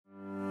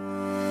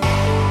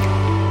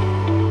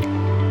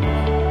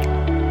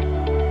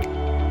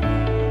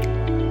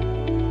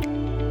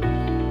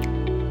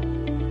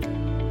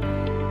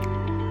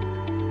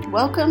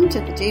Welcome to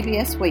the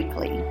DBS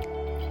Weekly,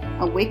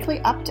 a weekly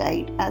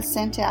update as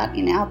sent out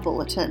in our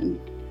bulletin.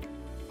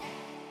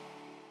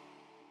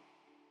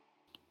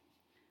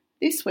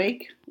 This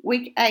week,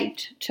 Week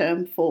 8,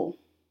 Term 4.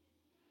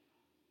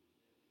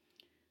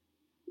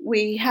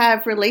 We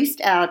have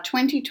released our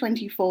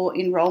 2024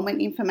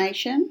 enrolment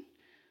information.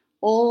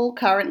 All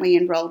currently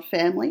enrolled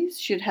families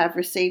should have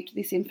received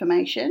this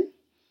information.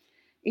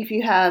 If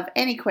you have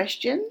any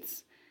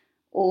questions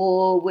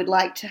or would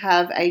like to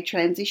have a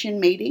transition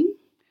meeting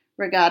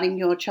regarding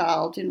your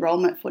child's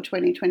enrolment for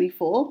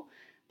 2024,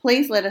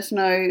 please let us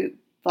know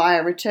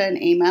via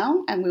return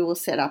email and we will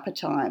set up a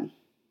time.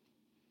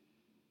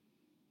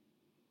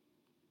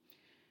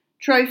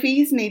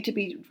 Trophies need to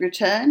be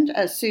returned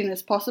as soon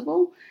as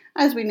possible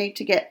as we need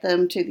to get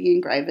them to the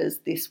engravers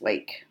this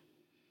week.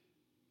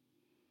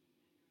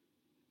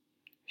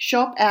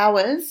 Shop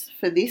hours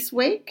for this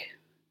week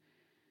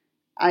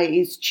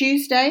is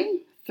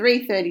Tuesday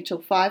 3:30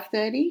 till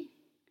 5:30,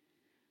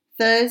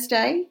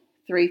 Thursday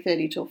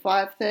 3:30 till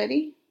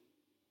 5:30,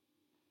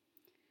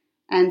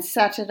 and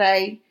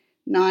Saturday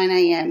 9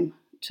 a.m.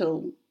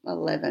 till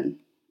 11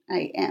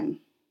 a.m.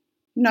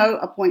 No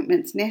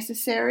appointments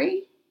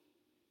necessary.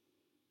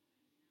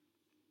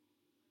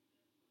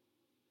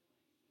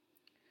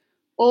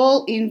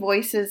 All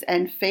invoices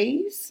and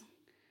fees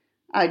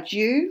are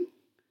due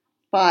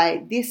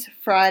by this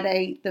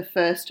Friday, the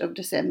 1st of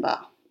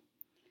December.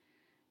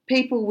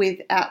 People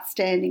with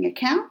outstanding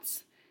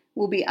accounts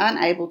will be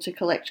unable to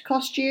collect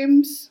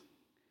costumes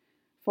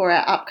for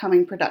our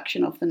upcoming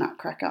production of the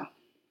Nutcracker.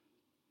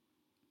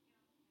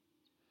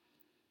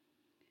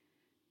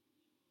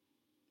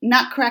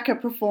 Nutcracker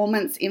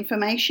performance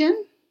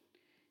information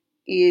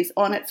is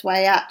on its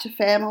way out to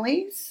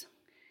families.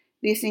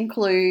 This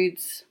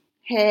includes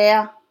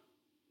hair,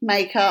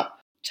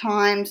 makeup,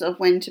 times of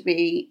when to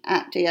be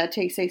at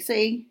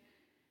DRTCC,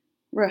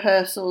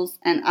 rehearsals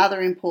and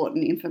other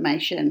important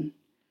information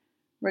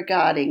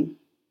regarding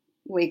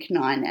Week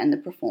 9 and the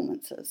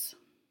performances.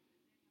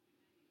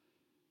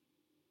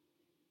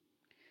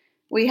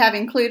 We have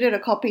included a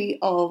copy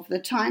of the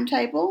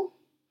timetable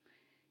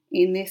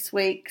in this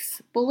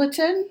week's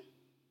bulletin.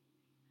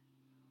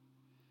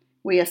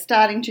 We are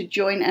starting to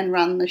join and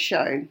run the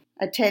show.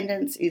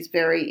 Attendance is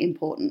very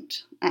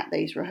important at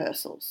these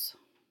rehearsals.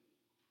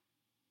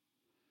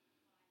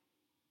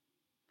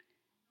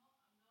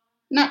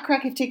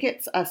 Nutcracker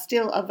tickets are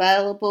still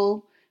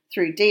available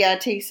through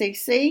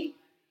DRTCC,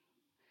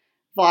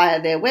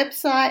 via their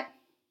website,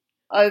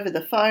 over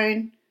the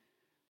phone,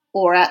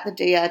 or at the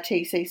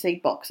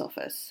DRTCC box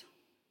office.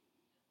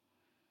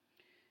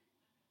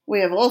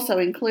 We have also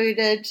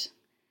included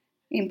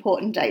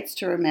important dates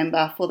to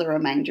remember for the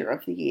remainder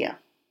of the year.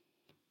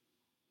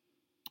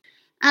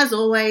 As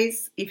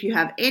always, if you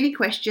have any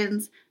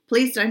questions,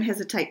 please don't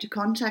hesitate to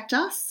contact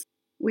us.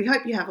 We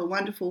hope you have a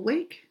wonderful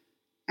week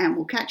and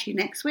we'll catch you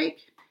next week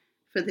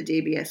for the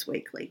DBS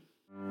Weekly.